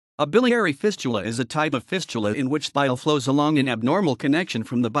A biliary fistula is a type of fistula in which bile flows along an abnormal connection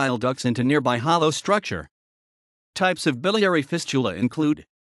from the bile ducts into nearby hollow structure. Types of biliary fistula include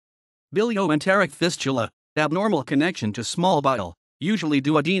bilioenteric fistula, abnormal connection to small bile, usually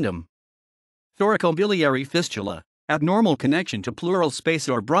duodenum. Thoracobiliary fistula, abnormal connection to pleural space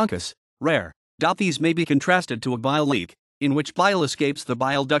or bronchus, rare. These may be contrasted to a bile leak, in which bile escapes the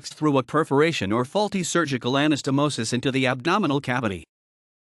bile ducts through a perforation or faulty surgical anastomosis into the abdominal cavity.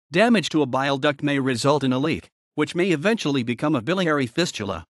 Damage to a bile duct may result in a leak, which may eventually become a biliary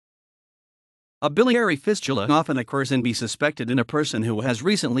fistula. A biliary fistula often occurs and be suspected in a person who has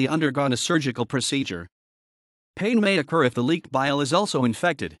recently undergone a surgical procedure. Pain may occur if the leaked bile is also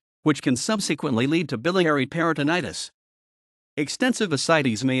infected, which can subsequently lead to biliary peritonitis. Extensive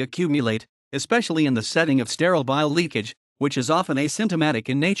ascites may accumulate, especially in the setting of sterile bile leakage, which is often asymptomatic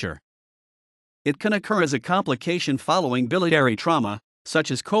in nature. It can occur as a complication following biliary trauma,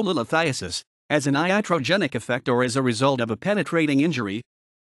 such as cholelithiasis, as an iatrogenic effect or as a result of a penetrating injury.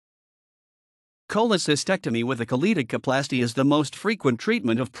 Cholecystectomy with a cholecystoplasty is the most frequent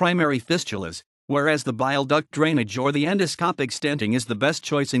treatment of primary fistulas, whereas the bile duct drainage or the endoscopic stenting is the best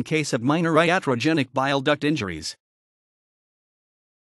choice in case of minor iatrogenic bile duct injuries.